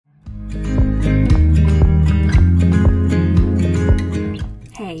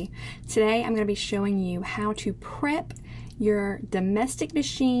Today I'm going to be showing you how to prep your domestic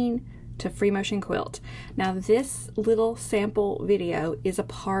machine to free motion quilt. Now this little sample video is a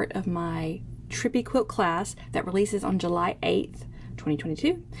part of my Trippy Quilt class that releases on July 8th,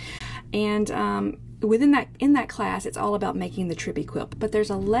 2022. And in that class, it's all about making the Trippy quilt. But there's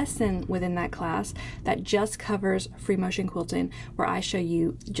a lesson within that class that just covers free motion quilting, where I show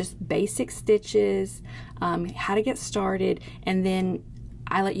you just basic stitches, how to get started, and then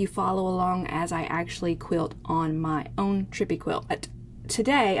I let you follow along as I actually quilt on my own Trippy quilt. But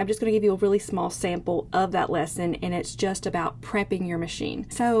today, I'm just going to give you a really small sample of that lesson, and it's just about prepping your machine.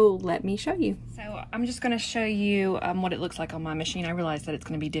 So let me show you. So I'm just going to show you what it looks like on my machine. I realize that it's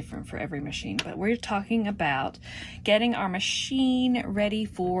going to be different for every machine, but we're talking about getting our machine ready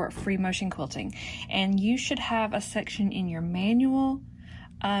for free motion quilting. And you should have a section in your manual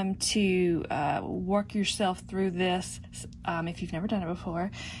to work yourself through this if you've never done it before,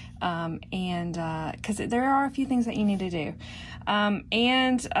 because there are a few things that you need to do,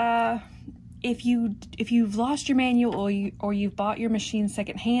 if you've lost your manual or you've bought your machine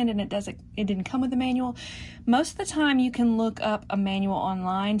secondhand and it didn't come with a manual, most of the time you can look up a manual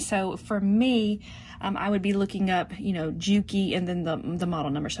online. So for me, I would be looking up, Juki and then the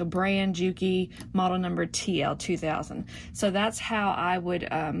model number. So brand Juki, model number TL2000. So that's how I would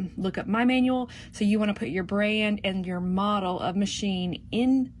look up my manual. So you want to put your brand and your model of machine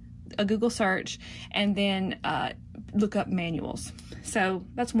in a Google search and then look up manuals. So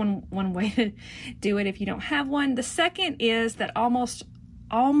that's one way to do it if you don't have one. The second is that almost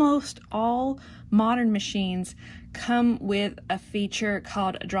all modern machines come with a feature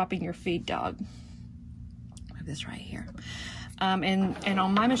called dropping your feed dog. This right here, and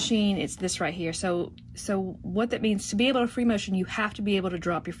on my machine it's this right here. So what that means, to be able to free motion, you have to be able to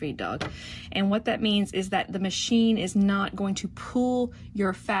drop your feed dog, and what that means is that the machine is not going to pull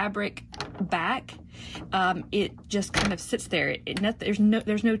your fabric back. It just kind of sits there. There's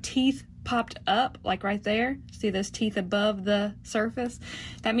no teeth popped up like right there. See those teeth above the surface?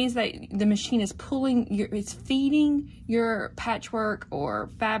 That means that the machine is it's feeding your patchwork or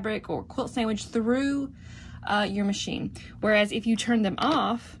fabric or quilt sandwich through your machine. Whereas if you turn them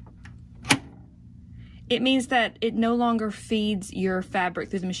off, it means that it no longer feeds your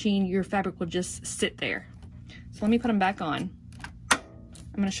fabric through the machine. Your fabric will just sit there. So let me put them back on. I'm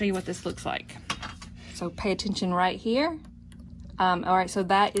going to show you what this looks like. So pay attention right here. All right, so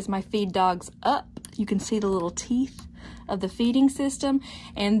that is my feed dogs up. You can see the little teeth of the feeding system,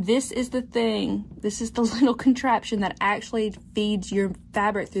 and this is the thing. This is the little contraption that actually feeds your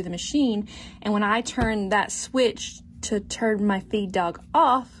fabric through the machine. And when I turn that switch to turn my feed dog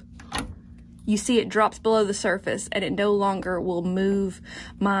off, you see it drops below the surface and it no longer will move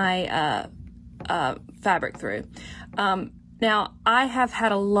my fabric through. Now, I have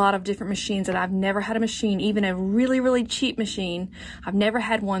had a lot of different machines, and I've never had a machine, even a really, really cheap machine, I've never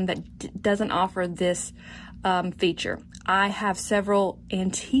had one that doesn't offer this feature. I have several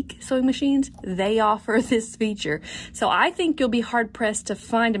antique sewing machines. They offer this feature. So I think you'll be hard-pressed to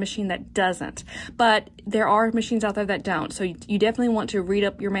find a machine that doesn't. But there are machines out there that don't. So you definitely want to read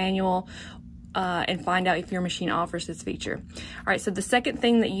up your manual and find out if your machine offers this feature. All right, so the second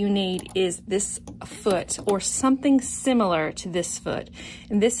thing that you need is this foot or something similar to this foot.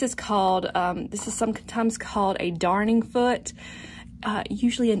 And this is called, this is sometimes called a darning foot.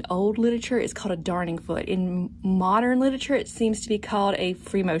 Usually in old literature, it's called a darning foot. In modern literature, it seems to be called a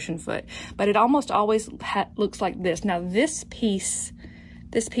free motion foot. But it almost always looks like this. Now this piece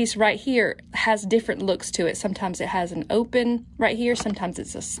right here has different looks to it. Sometimes it has an open right here. Sometimes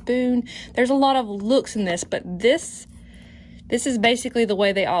it's a spoon. There's a lot of looks in this, but this is basically the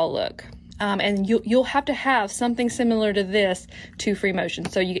way they all look. And you'll have to have something similar to this to free motion.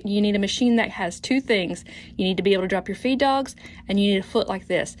 So you need a machine that has two things. You need to be able to drop your feed dogs, and you need a foot like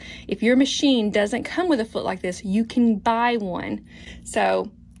this. If your machine doesn't come with a foot like this, you can buy one.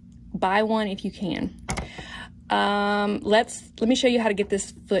 So buy one if you can. Let me show you how to get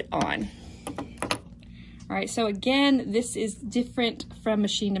this foot on. All right, so again, this is different from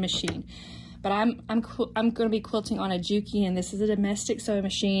machine to machine. But I'm going to be quilting on a Juki, and this is a domestic sewing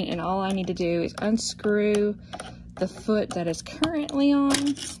machine, and all I need to do is unscrew the foot that is currently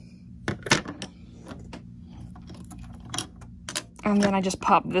on. And then I just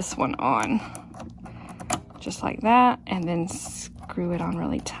pop this one on, just like that, and then screw it on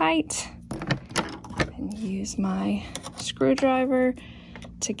really tight, and use my screwdriver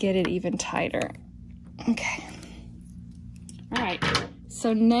to get it even tighter. Okay. All right.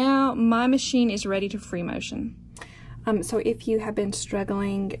 So now my machine is ready to free motion. So if you have been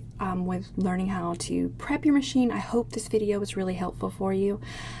struggling with learning how to prep your machine, I hope this video was really helpful for you.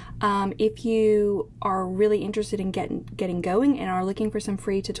 If you are really interested in getting going and are looking for some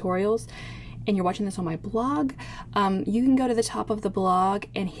free tutorials, and you're watching this on my blog, you can go to the top of the blog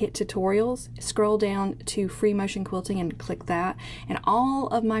and hit tutorials, scroll down to free motion quilting and click that, and all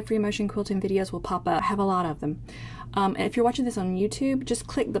of my free motion quilting videos will pop up. I have a lot of them. And if you're watching this on YouTube, just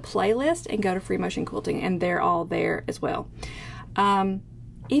click the playlist and go to free motion quilting, and they're all there as well.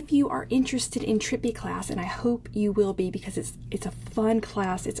 If you are interested in Trippy class, and I hope you will be, because it's a fun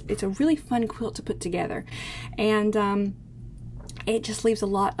class, it's a really fun quilt to put together, and it just leaves a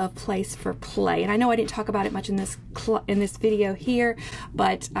lot of place for play. And I know I didn't talk about it much in this video here,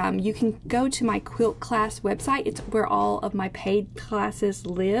 but you can go to my quilt class website. It's where all of my paid classes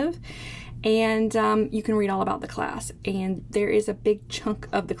live, and you can read all about the class. And there is a big chunk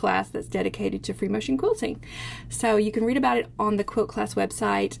of the class that's dedicated to free motion quilting. So you can read about it on the quilt class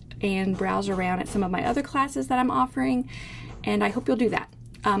website and browse around at some of my other classes that I'm offering, and I hope you'll do that.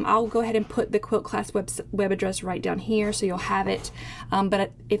 I'll go ahead and put the quilt class web address right down here, so you'll have it.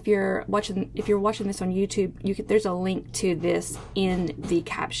 But if you're watching this on YouTube, there's a link to this in the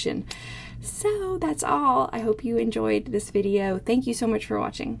caption. So that's all. I hope you enjoyed this video. Thank you so much for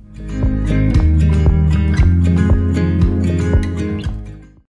watching.